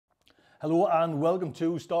Hello and welcome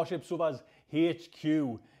to Starship Sofa's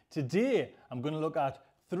HQ. Today I'm going to look at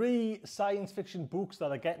 3 science fiction books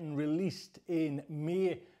that are getting released in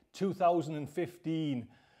May 2015.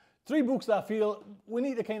 3 books that I feel we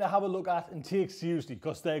need to kind of have a look at and take seriously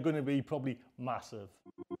because they're going to be probably massive.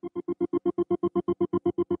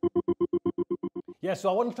 Yeah,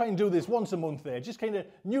 so I want to try and do this once a month there, just kind of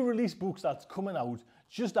new release books that's coming out,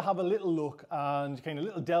 just to have a little look and kind of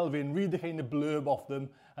little delve in, read the kind of blurb off them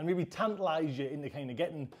and maybe tantalise you into kind of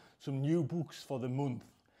getting some new books for the month.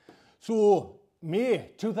 So,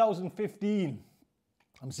 May 2015,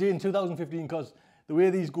 I'm saying 2015 because the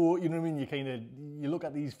way these go, you know what I mean, you look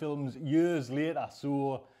at these films years later.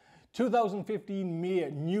 So, 2015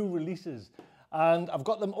 May, new releases. And I've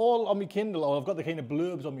got them all on my Kindle, or I've got the kind of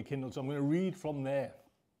blurbs on my Kindle, so I'm going to read from there.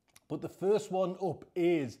 But the first one up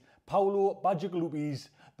is Paolo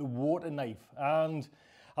Bacigalupi's The Water Knife. And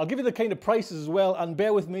I'll give you the kind of prices as well, and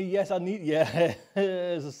bear with me, yes, I need, yeah,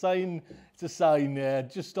 it's a sign, just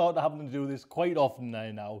started having to do this quite often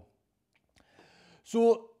now.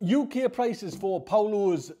 So, UK prices for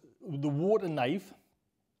Paolo's The Water Knife.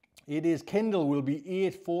 It is Kindle will be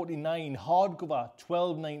 £8.49, hardcover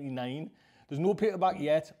 £12.99. There's no paperback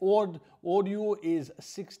yet. Audio is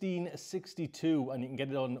 £16.62 and you can get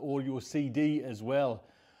it on audio CD as well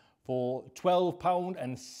for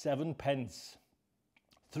 £12.07.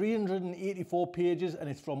 384 pages and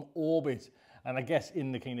it's from Orbit. And I guess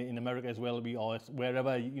in the kind of in America as well, or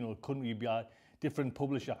wherever, you know, country be a different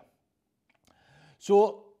publisher.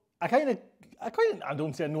 So I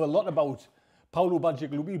don't say I know a lot about Paolo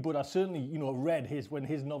Bacigalupi, but I certainly, you know, read when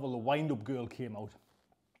his novel The Wind-Up Girl came out.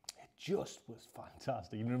 Just was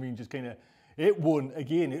fantastic, you know what I mean? Just kind of, it won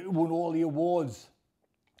all the awards.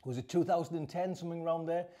 Was it 2010, something around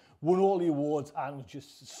there? Won all the awards and was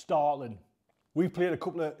just startling. We've played a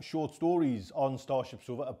couple of short stories on Starship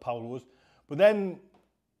Sofa at Paolo's, but then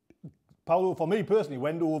Paolo, for me personally,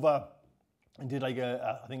 went over and did like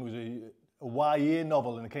I think it was a YA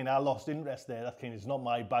novel, and I lost interest there. That kind of is not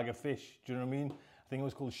my bag of fish, do you know what I mean? I think it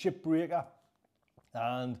was called Shipbreaker,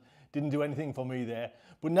 and didn't do anything for me there.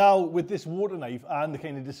 But now with this water knife and the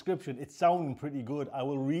kind of description, it's sounding pretty good. I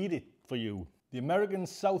will read it for you. The American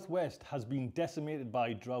Southwest has been decimated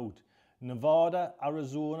by drought. Nevada,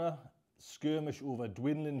 Arizona skirmish over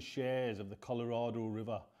dwindling shares of the Colorado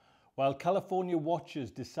River, while California watches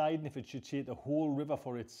deciding if it should take the whole river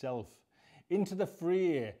for itself. Into the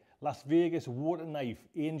fray, Las Vegas water knife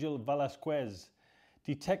Angel Velasquez.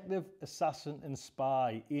 Detective, assassin and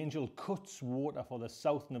spy, Angel cuts water for the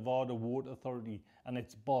South Nevada Water Authority and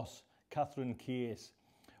its boss, Catherine Case.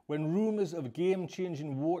 When rumours of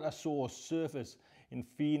game-changing water source surface in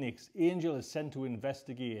Phoenix, Angel is sent to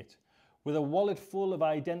investigate. With a wallet full of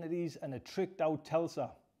identities and a tricked-out Telsa,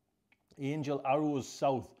 Angel arrows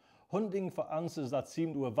south, hunting for answers that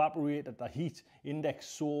seem to evaporate as the heat index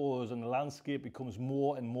soars and the landscape becomes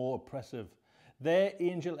more and more oppressive. There,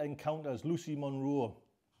 Angel encounters Lucy Monroe,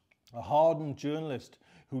 a hardened journalist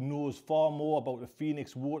who knows far more about the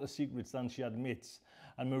Phoenix water secrets than she admits,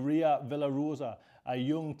 and Maria Villarosa, a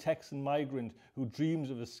young Texan migrant who dreams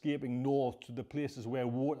of escaping north to the places where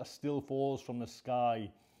water still falls from the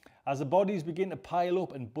sky. As the bodies begin to pile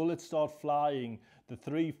up and bullets start flying, the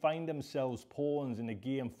three find themselves pawns in a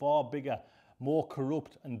game far bigger, more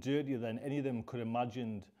corrupt and dirtier than any of them could have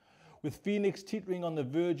imagined. With Phoenix teetering on the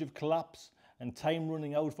verge of collapse, and time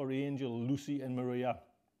running out for Angel, Lucy and Maria,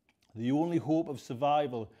 the only hope of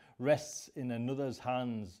survival rests in another's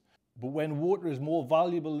hands. But when water is more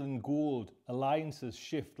valuable than gold, alliances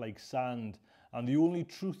shift like sand, and the only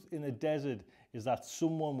truth in a desert is that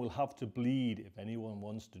someone will have to bleed if anyone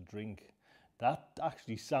wants to drink. That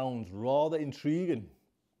actually sounds rather intriguing.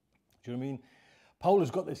 Do you know what I mean?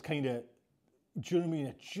 Paolo's got this kind of, do you know what I mean?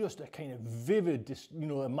 It's just a kind of vivid, you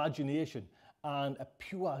know, imagination. And a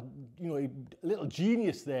pure, you know, a little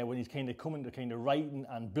genius there when he's kind of coming to kind of writing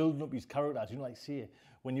and building up his characters. You know, like say,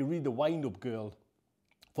 when you read The Wind-Up Girl,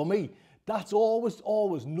 for me, that's always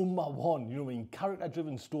number one, you know what I mean?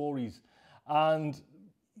 Character-driven stories. And,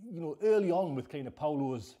 you know, early on with kind of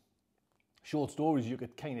Paolo's short stories, you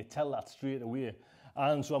could kind of tell that straight away.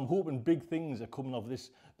 And so I'm hoping big things are coming of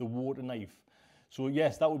this, The Water Knife. So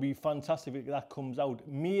yes, that would be fantastic if that comes out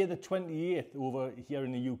May the 28th over here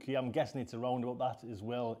in the UK. I'm guessing it's around about that as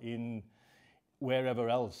well in wherever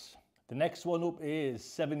else. The next one up is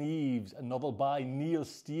Seven Eves, a novel by Neil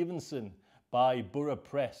Stevenson by Borough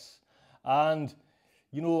Press. And,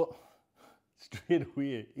 you know, straight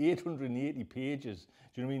away, 880 pages.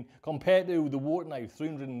 Do you know what I mean? Compared to The Water Knife,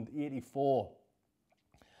 384.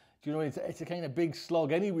 Do you know, it's a kind of big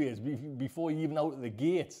slog anyways, before you even out of the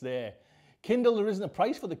gates there. Kindle, there isn't a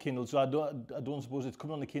price for the Kindle, so I don't suppose it's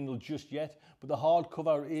coming on the Kindle just yet, but the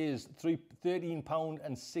hardcover is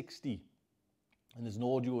 £13.60. And there's an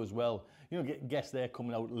audio as well. You know, guess they're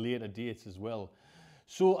coming out later dates as well.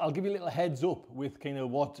 So I'll give you a little heads up with kind of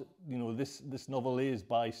what, you know, this novel is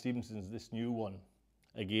by Stevenson's, this new one.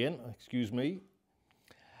 Again, excuse me.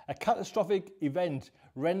 A catastrophic event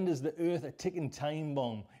renders the Earth a ticking time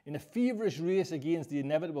bomb. In a feverish race against the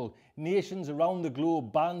inevitable, nations around the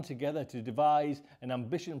globe band together to devise an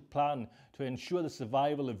ambitious plan to ensure the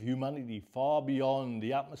survival of humanity far beyond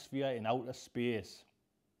the atmosphere in outer space.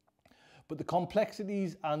 But the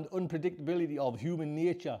complexities and unpredictability of human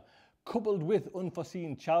nature, coupled with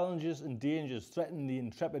unforeseen challenges and dangers, threaten the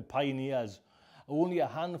intrepid pioneers. Only a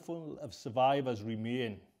handful of survivors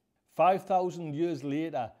remain. 5,000 years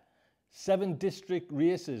later, 7 district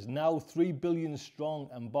races, now 3 billion strong,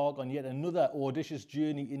 embark on yet another audacious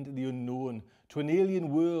journey into the unknown, to an alien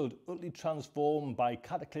world utterly transformed by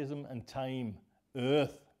cataclysm and time,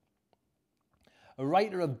 Earth. A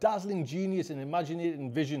writer of dazzling genius and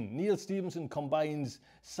imaginative vision, Neil Stephenson combines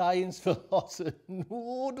science, philosophy,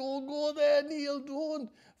 no, don't go there, Neil, don't,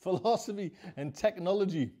 philosophy and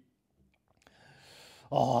technology.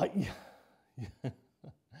 Oh, yeah.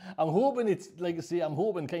 I'm hoping it's, like I say, I'm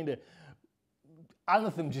hoping kind of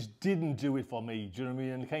Anthem just didn't do it for me, do you know what I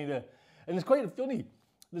mean? And kind of, and it's quite funny.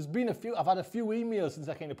 There's been a few, I've had a few emails since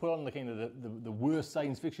I kind of put on the kind of the worst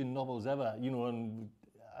science fiction novels ever, you know, and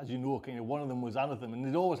as you know, kind of one of them was Anthem, and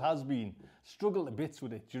it always has been. Struggled to bits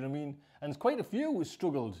with it, do you know what I mean? And it's quite a few who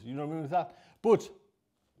struggled, you know what I mean, with that. But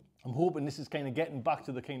I'm hoping this is kind of getting back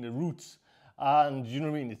to the kind of roots, and you know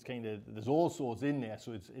what I mean, it's kind of, there's all sorts in there,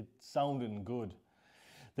 so it's sounding good.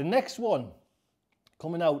 The next one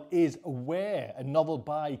coming out is Aware, a novel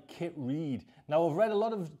by Kit Reid. Now, I've read a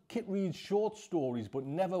lot of Kit Reid's short stories, but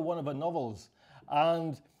never one of her novels.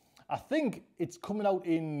 And I think it's coming out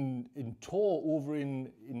in Tor over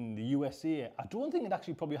in the USA. I don't think it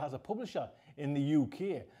actually probably has a publisher in the UK. Do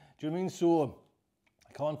you know what I mean? So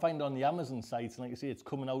I can't find it on the Amazon sites. And like I say, it's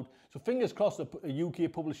coming out. So fingers crossed a UK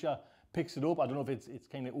publisher picks it up. I don't know if it's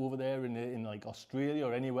kind of over there in like Australia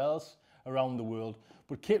or anywhere else around the world.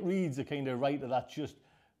 But Kit Reid's a kind of writer that just,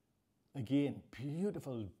 again,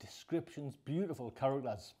 beautiful descriptions, beautiful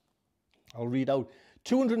characters. I'll read out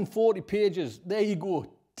 240 pages. There you go.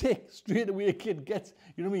 Tick, straight away Kit gets,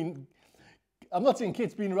 you know what I mean? I'm not saying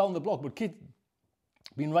Kit's been around the block, but Kit's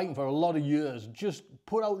been writing for a lot of years. Just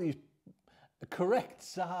put out these correct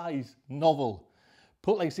size novel.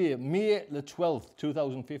 Put, like say, May the 12th,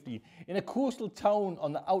 2015. In a coastal town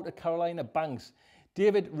on the outer Carolina banks,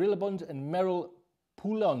 David Rilibund and Meryl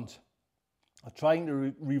Poulant are trying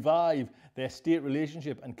to revive their state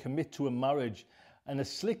relationship and commit to a marriage. And a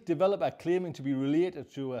slick developer claiming to be related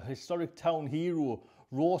to a historic town hero,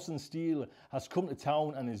 Rawson Steele, has come to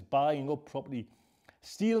town and is buying up property.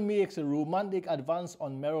 Steele makes a romantic advance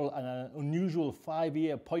on Meryl and an unusual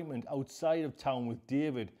 5-year appointment outside of town with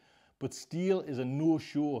David. But Steele is a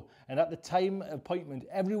no-show, and at the time of appointment,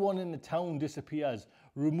 everyone in the town disappears,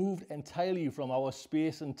 removed entirely from our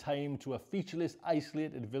space and time to a featureless,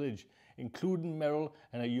 isolated village, including Meryl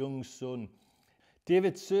and a young son.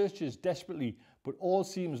 David searches desperately, but all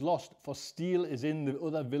seems lost, for Steele is in the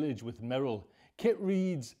other village with Meryl. Kit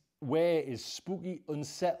Reid's Where is spooky,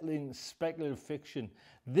 unsettling, speculative fiction.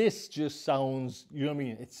 This just sounds, you know what I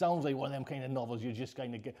mean? It sounds like one of them kind of novels you just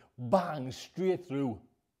kind of get bang straight through.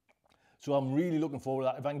 So I'm really looking forward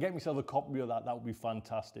to that. If I can get myself a copy of that, that would be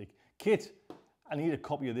fantastic. Kit, I need a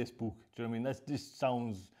copy of this book. Do you know what I mean? This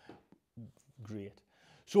sounds great.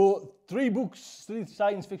 So 3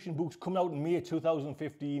 science fiction books coming out in May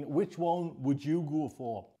 2015. Which one would you go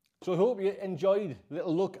for? So I hope you enjoyed a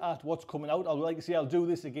little look at what's coming out. I'd like to say I'll do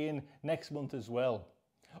this again next month as well.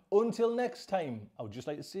 Until next time, I would just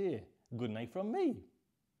like to say good night from me.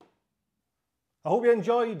 I hope you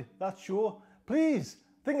enjoyed that show. Please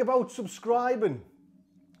think about subscribing.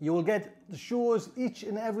 You will get the shows each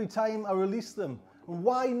and every time I release them. And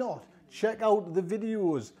why not check out the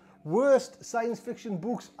videos? Worst science fiction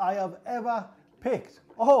books I have ever picked.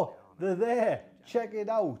 Oh, they're there. Check it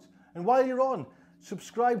out. And while you're on,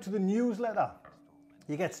 subscribe to the newsletter.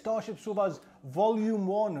 You get Starship Sofa's Volume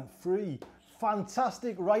 1 free.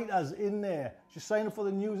 Fantastic writers in there. Just sign up for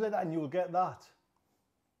the newsletter and you'll get that.